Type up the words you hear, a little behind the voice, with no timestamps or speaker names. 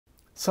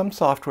Some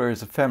software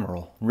is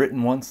ephemeral,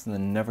 written once and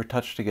then never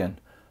touched again.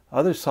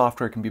 Other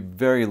software can be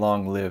very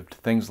long-lived,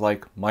 things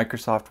like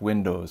Microsoft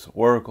Windows,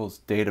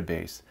 Oracle's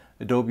database,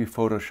 Adobe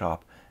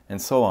Photoshop,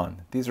 and so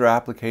on. These are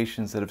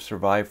applications that have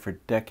survived for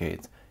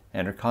decades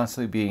and are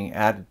constantly being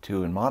added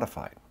to and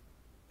modified.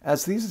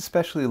 As these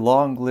especially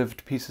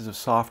long-lived pieces of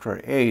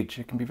software age,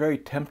 it can be very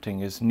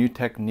tempting as new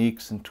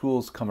techniques and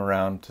tools come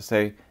around to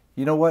say,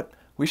 you know what,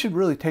 we should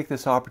really take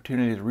this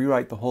opportunity to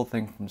rewrite the whole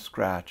thing from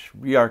scratch,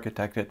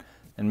 re-architect it,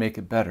 and make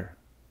it better.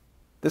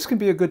 This can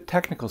be a good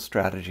technical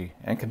strategy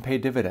and can pay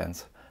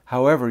dividends.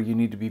 However, you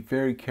need to be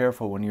very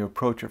careful when you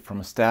approach it from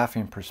a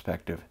staffing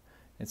perspective.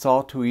 It's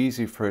all too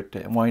easy for it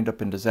to wind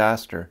up in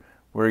disaster,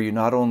 where you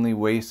not only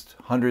waste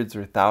hundreds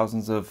or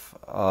thousands of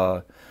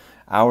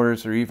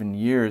hours or even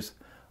years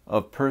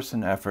of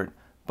person effort,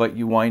 but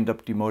you wind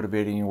up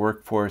demotivating your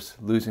workforce,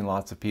 losing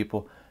lots of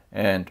people,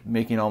 and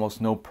making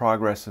almost no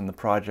progress in the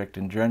project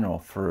in general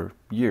for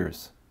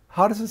years.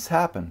 How does this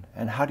happen,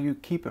 and how do you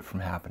keep it from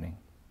happening?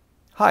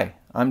 Hi,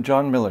 I'm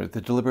John Miller, the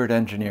Deliberate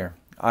Engineer.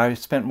 I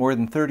spent more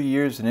than 30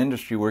 years in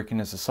industry working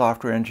as a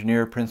software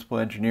engineer, principal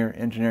engineer,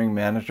 engineering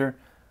manager,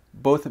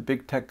 both at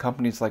big tech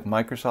companies like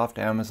Microsoft,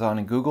 Amazon,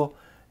 and Google,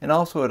 and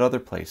also at other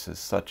places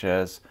such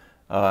as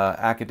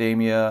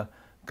academia,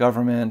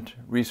 government,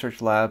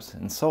 research labs,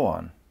 and so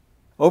on.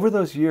 Over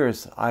those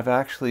years, I've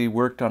actually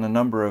worked on a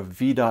number of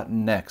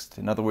V.Next,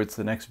 in other words,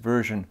 the next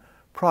version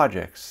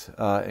projects,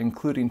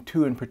 including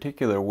two in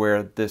particular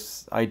where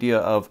this idea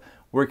of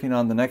working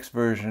on the next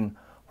version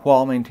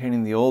while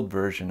maintaining the old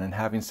version and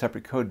having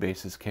separate code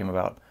bases came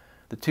about.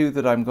 The two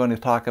that I'm going to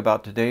talk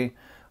about today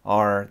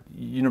are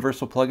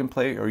Universal Plug and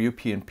Play or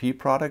UPnP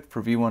product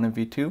for V1 and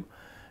V2,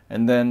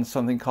 and then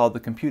something called the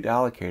Compute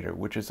Allocator,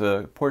 which is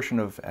a portion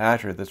of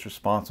Azure that's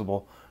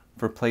responsible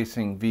for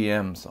placing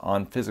VMs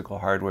on physical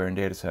hardware in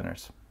data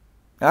centers.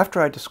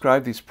 After I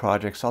describe these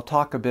projects, I'll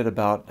talk a bit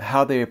about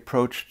how they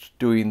approached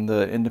doing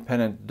the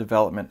independent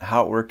development,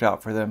 how it worked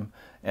out for them,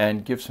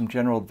 and give some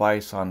general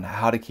advice on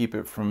how to keep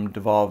it from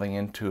devolving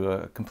into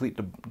a complete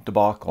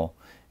debacle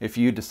if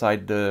you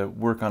decide to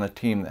work on a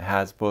team that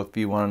has both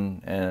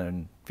V1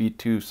 and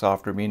V2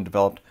 software being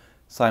developed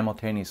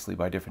simultaneously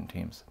by different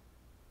teams.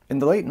 In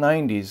the late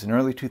 90s and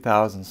early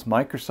 2000s,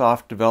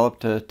 Microsoft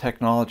developed a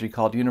technology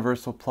called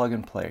Universal Plug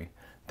and Play.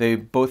 They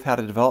both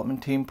had a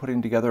development team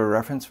putting together a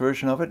reference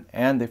version of it,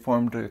 and they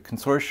formed a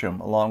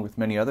consortium along with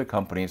many other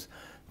companies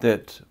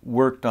that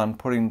worked on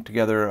putting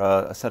together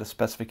a set of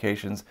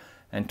specifications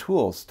and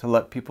tools to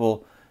let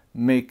people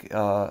make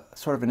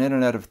sort of an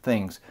Internet of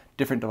Things,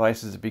 different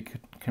devices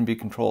that can be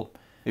controlled.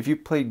 If you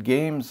played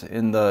games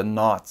in the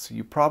noughts,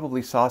 you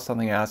probably saw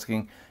something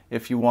asking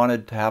if you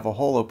wanted to have a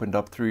hole opened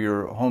up through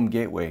your home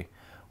gateway,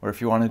 or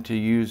if you wanted to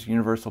use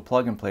Universal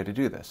Plug and Play to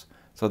do this.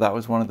 So that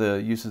was one of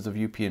the uses of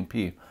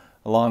UPnP,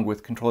 along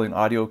with controlling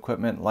audio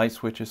equipment, light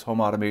switches, home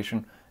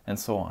automation, and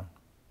so on.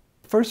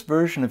 The first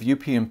version of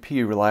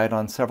UPnP relied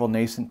on several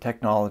nascent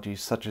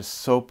technologies such as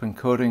SOAP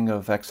encoding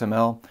of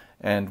XML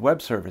and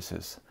web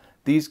services.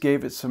 These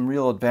gave it some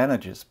real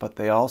advantages, but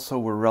they also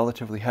were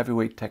relatively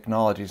heavyweight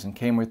technologies and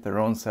came with their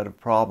own set of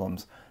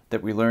problems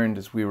that we learned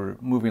as we were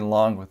moving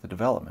along with the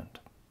development.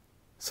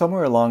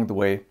 Somewhere along the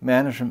way,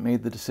 management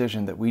made the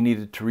decision that we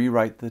needed to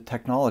rewrite the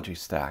technology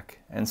stack.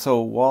 And so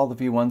while the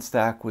V1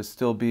 stack was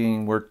still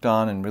being worked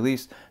on and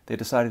released, they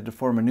decided to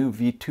form a new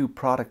V2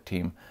 product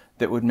team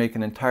that would make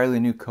an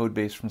entirely new code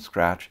base from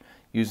scratch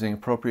using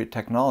appropriate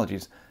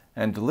technologies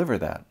and deliver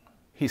that.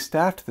 He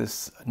staffed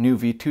this new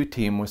V2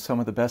 team with some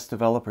of the best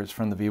developers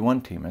from the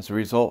V1 team. As a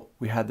result,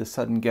 we had this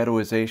sudden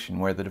ghettoization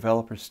where the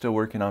developers still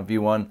working on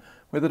V1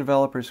 were the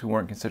developers who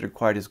weren't considered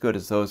quite as good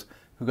as those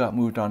who got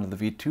moved on to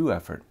the V2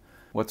 effort.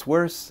 What's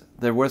worse,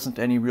 there wasn't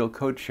any real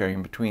code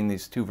sharing between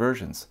these two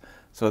versions.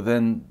 So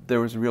then there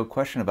was a real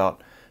question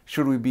about,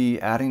 should we be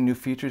adding new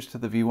features to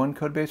the V1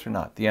 codebase or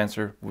not? The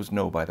answer was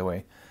no, by the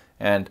way.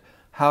 And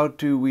how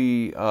do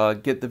we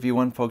get the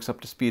V1 folks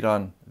up to speed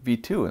on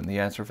V2? And the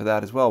answer for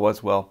that as well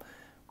was, well,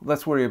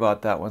 let's worry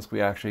about that once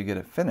we actually get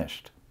it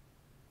finished.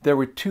 There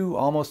were two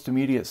almost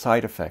immediate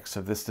side effects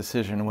of this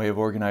decision and way of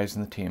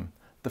organizing the team.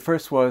 The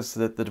first was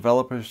that the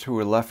developers who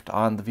were left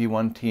on the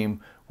V1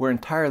 team were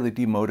entirely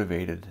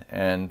demotivated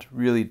and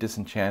really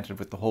disenchanted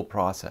with the whole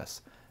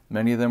process.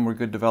 Many of them were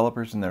good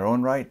developers in their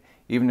own right,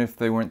 even if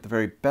they weren't the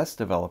very best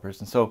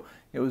developers, and so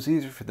it was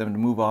easier for them to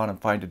move on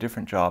and find a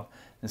different job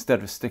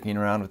instead of sticking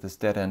around with this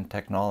dead-end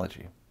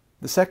technology.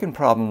 The second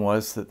problem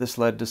was that this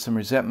led to some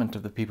resentment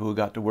of the people who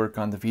got to work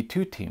on the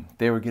V2 team.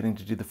 They were getting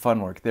to do the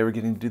fun work, they were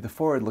getting to do the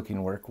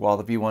forward-looking work, while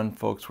the V1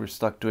 folks were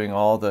stuck doing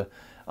all the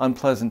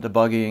unpleasant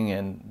debugging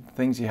and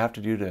things you have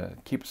to do to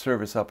keep a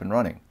service up and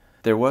running.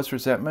 There was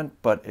resentment,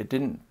 but it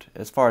didn't,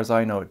 as far as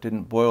I know, it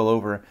didn't boil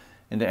over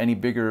into any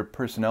bigger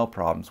personnel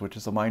problems, which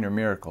is a minor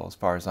miracle as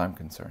far as I'm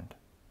concerned.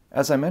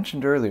 As I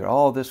mentioned earlier,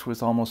 all of this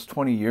was almost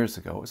 20 years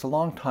ago. It was a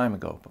long time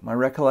ago, but my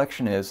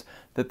recollection is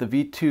that the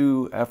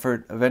V2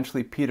 effort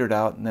eventually petered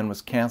out and then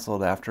was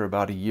canceled after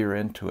about a year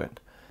into it.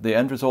 The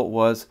end result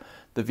was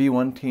The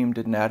V1 team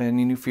didn't add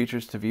any new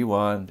features to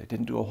V1. They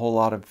didn't do a whole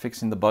lot of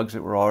fixing the bugs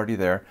that were already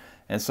there.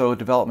 And so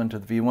development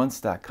of the V1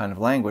 stack kind of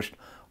languished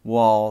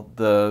while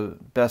the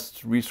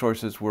best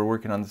resources were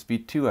working on this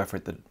V2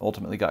 effort that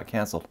ultimately got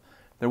canceled.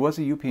 There was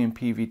a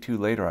UPnP V2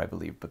 later, I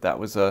believe, but that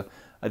was a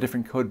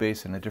different code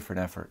base and a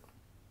different effort.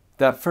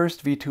 That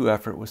first V2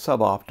 effort was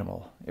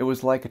suboptimal. It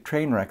was like a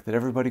train wreck that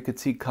everybody could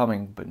see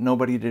coming, but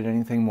nobody did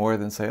anything more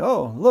than say,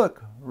 oh,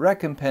 look,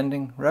 rec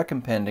impending, rec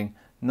impending.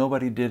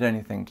 Nobody did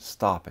anything to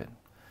stop it.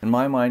 In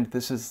my mind,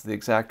 this is the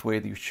exact way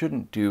that you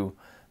shouldn't do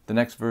the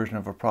next version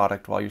of a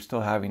product while you're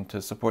still having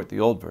to support the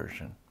old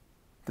version.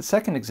 The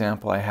second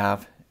example I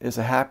have is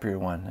a happier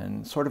one,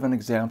 and sort of an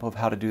example of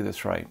how to do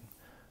this right.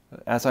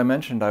 As I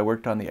mentioned, I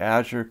worked on the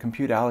Azure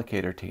Compute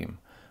Allocator team,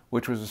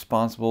 which was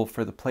responsible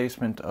for the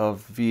placement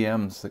of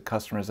VMs that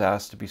customers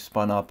asked to be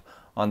spun up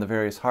on the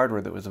various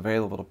hardware that was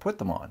available to put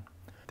them on.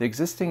 The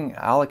existing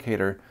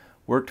allocator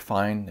worked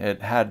fine.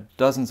 It had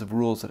dozens of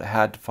rules that it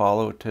had to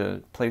follow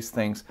to place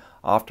things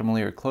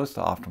optimally or close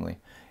to optimally.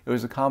 It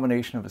was a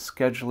combination of a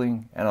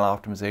scheduling and an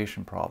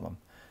optimization problem.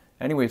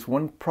 Anyways,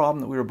 one problem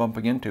that we were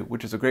bumping into,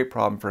 which is a great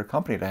problem for a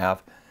company to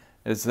have,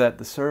 is that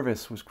the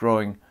service was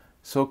growing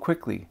so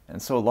quickly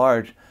and so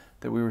large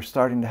that we were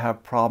starting to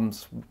have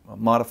problems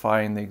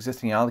modifying the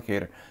existing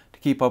allocator to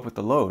keep up with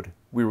the load.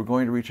 We were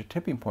going to reach a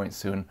tipping point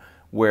soon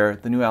where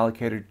the new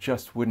allocator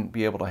just wouldn't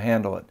be able to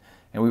handle it,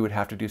 and we would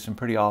have to do some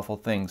pretty awful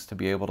things to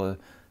be able to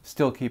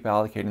still keep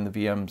allocating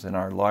the VMs in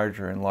our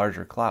larger and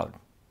larger cloud.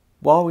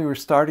 While we were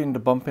starting to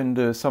bump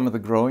into some of the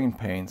growing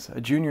pains,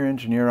 a junior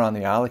engineer on the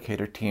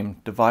allocator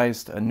team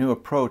devised a new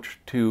approach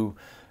to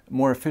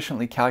more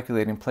efficiently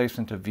calculating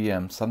placement of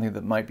VMs, something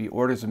that might be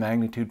orders of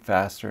magnitude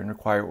faster and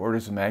require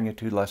orders of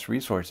magnitude less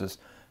resources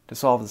to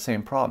solve the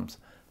same problems.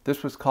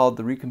 This was called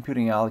the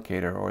Recomputing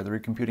Allocator, or the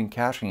Recomputing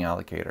Caching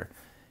Allocator.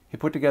 He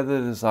put together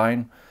the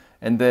design,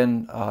 and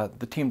then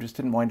the team just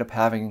didn't wind up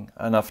having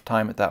enough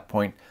time at that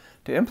point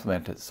to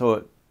implement it, so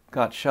it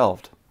got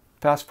shelved.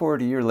 Fast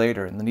forward a year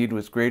later, and the need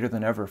was greater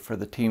than ever for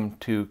the team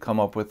to come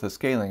up with a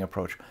scaling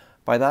approach.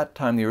 By that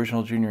time, the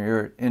original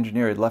junior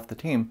engineer had left the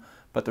team,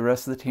 but the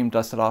rest of the team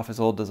dusted off his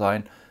old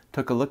design,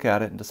 took a look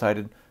at it, and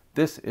decided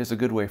this is a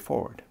good way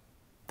forward.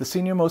 The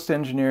senior-most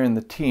engineer in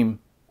the team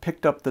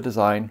picked up the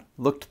design,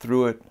 looked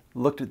through it,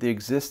 looked at the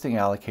existing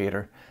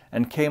allocator,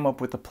 and came up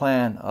with a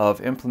plan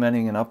of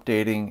implementing and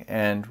updating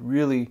and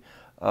really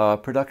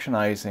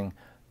productionizing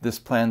this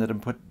plan that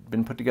had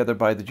been put together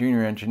by the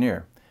junior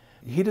engineer.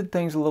 He did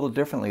things a little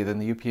differently than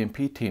the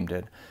UPnP team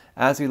did.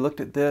 As he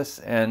looked at this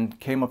and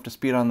came up to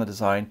speed on the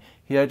design,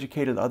 he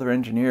educated other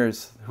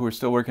engineers who were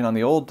still working on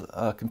the old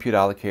compute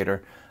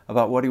allocator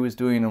about what he was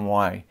doing and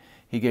why.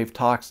 He gave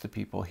talks to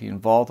people, he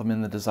involved them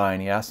in the design,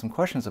 he asked them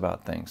questions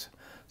about things.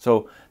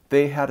 So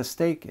they had a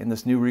stake in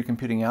this new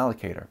recomputing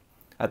allocator.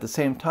 At the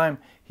same time,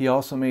 he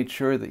also made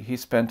sure that he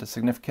spent a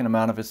significant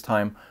amount of his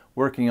time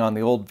working on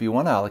the old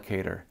V1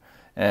 allocator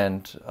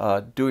and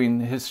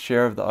doing his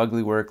share of the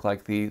ugly work,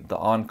 like the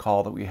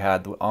on-call that we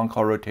had, the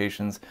on-call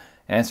rotations,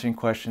 answering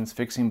questions,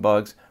 fixing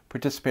bugs,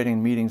 participating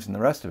in meetings, and the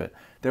rest of it.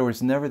 There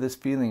was never this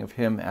feeling of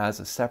him as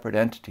a separate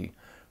entity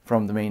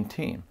from the main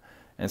team.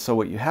 And so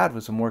what you had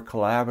was a more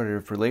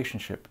collaborative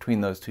relationship between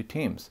those two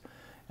teams.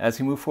 As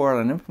he moved forward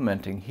on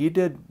implementing, he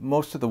did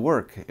most of the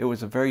work. It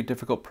was a very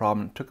difficult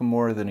problem. It took him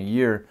more than a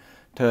year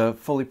to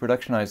fully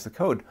productionize the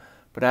code.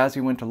 But as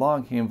he went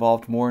along, he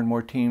involved more and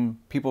more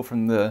people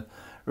from the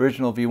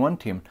original V1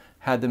 team,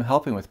 had them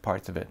helping with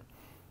parts of it.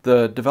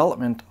 The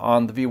development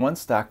on the V1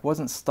 stack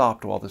wasn't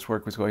stopped while this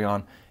work was going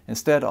on.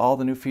 Instead, all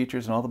the new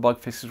features and all the bug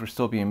fixes were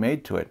still being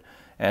made to it.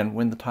 And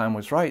when the time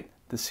was right,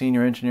 the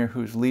senior engineer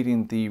who was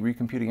leading the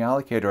recomputing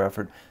allocator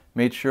effort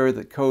made sure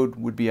that code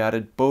would be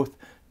added both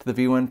to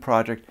the V1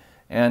 project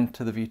and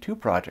to the V2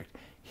 project.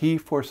 He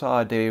foresaw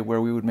a day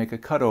where we would make a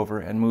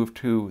cutover and move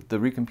to the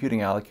recomputing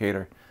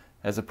allocator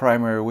as a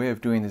primary way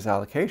of doing these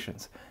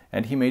allocations.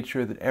 And he made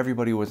sure that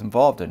everybody was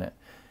involved in it.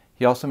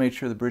 He also made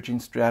sure the bridging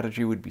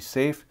strategy would be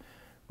safe,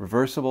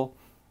 reversible,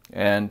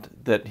 and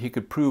that he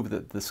could prove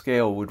that the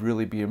scale would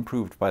really be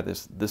improved by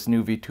this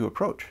new V2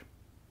 approach.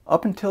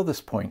 Up until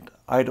this point,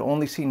 I'd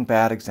only seen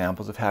bad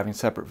examples of having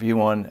separate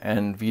V1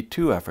 and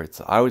V2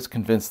 efforts. I was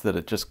convinced that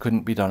it just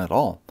couldn't be done at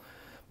all.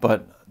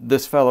 But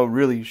this fellow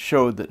really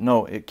showed that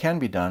no, it can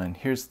be done, and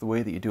here's the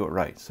way that you do it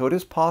right. So it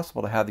is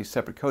possible to have these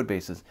separate code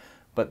bases,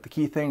 but the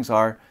key things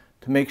are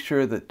to make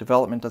sure that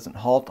development doesn't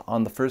halt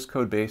on the first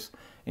code base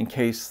in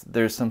case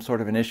there's some sort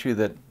of an issue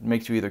that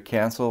makes you either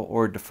cancel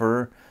or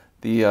defer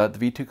the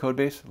V2 code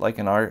base. Like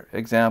in our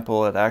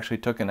example, it actually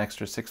took an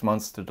extra 6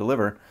 months to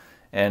deliver,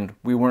 and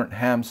we weren't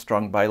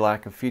hamstrung by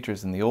lack of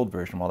features in the old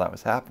version while that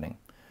was happening.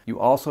 You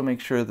also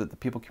make sure that the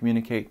people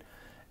communicate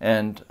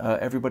and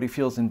everybody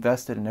feels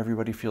invested and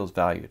everybody feels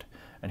valued.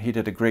 And he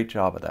did a great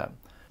job of that.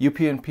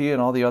 UPnP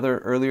and all the other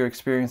earlier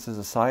experiences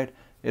aside,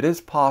 it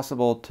is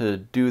possible to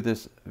do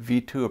this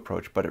V2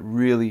 approach, but it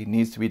really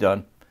needs to be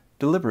done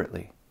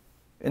deliberately.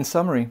 In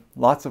summary,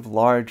 lots of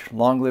large,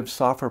 long-lived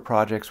software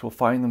projects will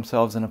find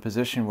themselves in a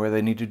position where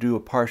they need to do a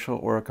partial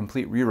or a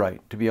complete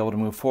rewrite to be able to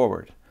move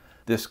forward.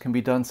 This can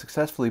be done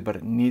successfully, but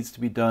it needs to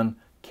be done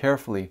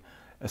carefully,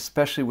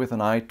 especially with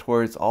an eye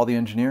towards all the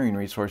engineering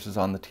resources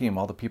on the team,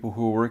 all the people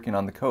who are working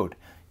on the code.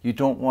 You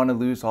don't want to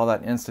lose all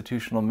that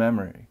institutional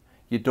memory.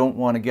 You don't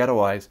want to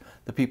ghettoize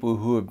the people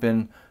who have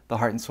been the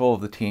heart and soul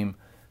of the team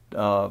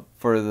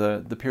for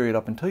the period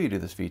up until you do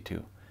this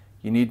V2.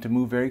 You need to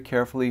move very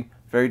carefully,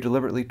 very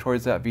deliberately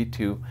towards that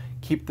V2,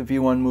 keep the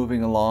V1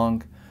 moving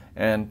along,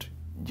 and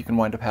you can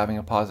wind up having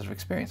a positive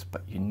experience,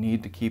 but you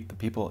need to keep the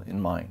people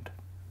in mind.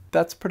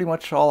 That's pretty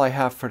much all I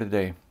have for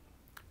today.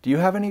 Do you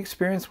have any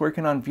experience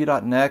working on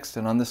V.Next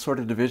and on this sort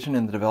of division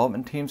in the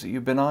development teams that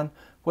you've been on?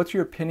 What's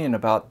your opinion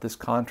about this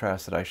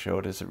contrast that I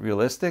showed? Is it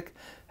realistic?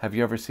 Have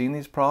you ever seen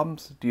these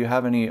problems? Do you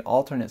have any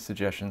alternate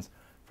suggestions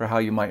for how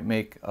you might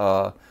make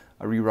a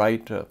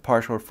rewrite, a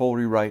partial or full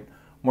rewrite,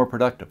 more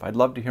productive? I'd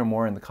love to hear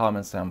more in the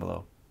comments down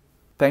below.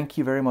 Thank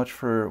you very much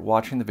for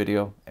watching the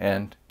video,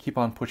 and keep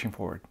on pushing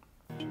forward.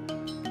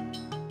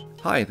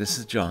 Hi, this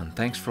is John.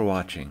 Thanks for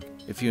watching.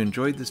 If you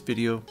enjoyed this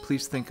video,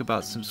 please think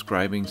about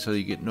subscribing so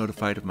you get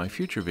notified of my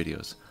future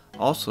videos.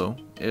 Also,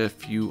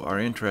 if you are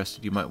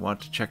interested, you might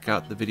want to check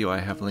out the video I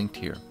have linked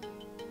here.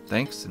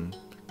 Thanks, and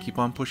keep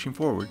on pushing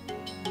forward.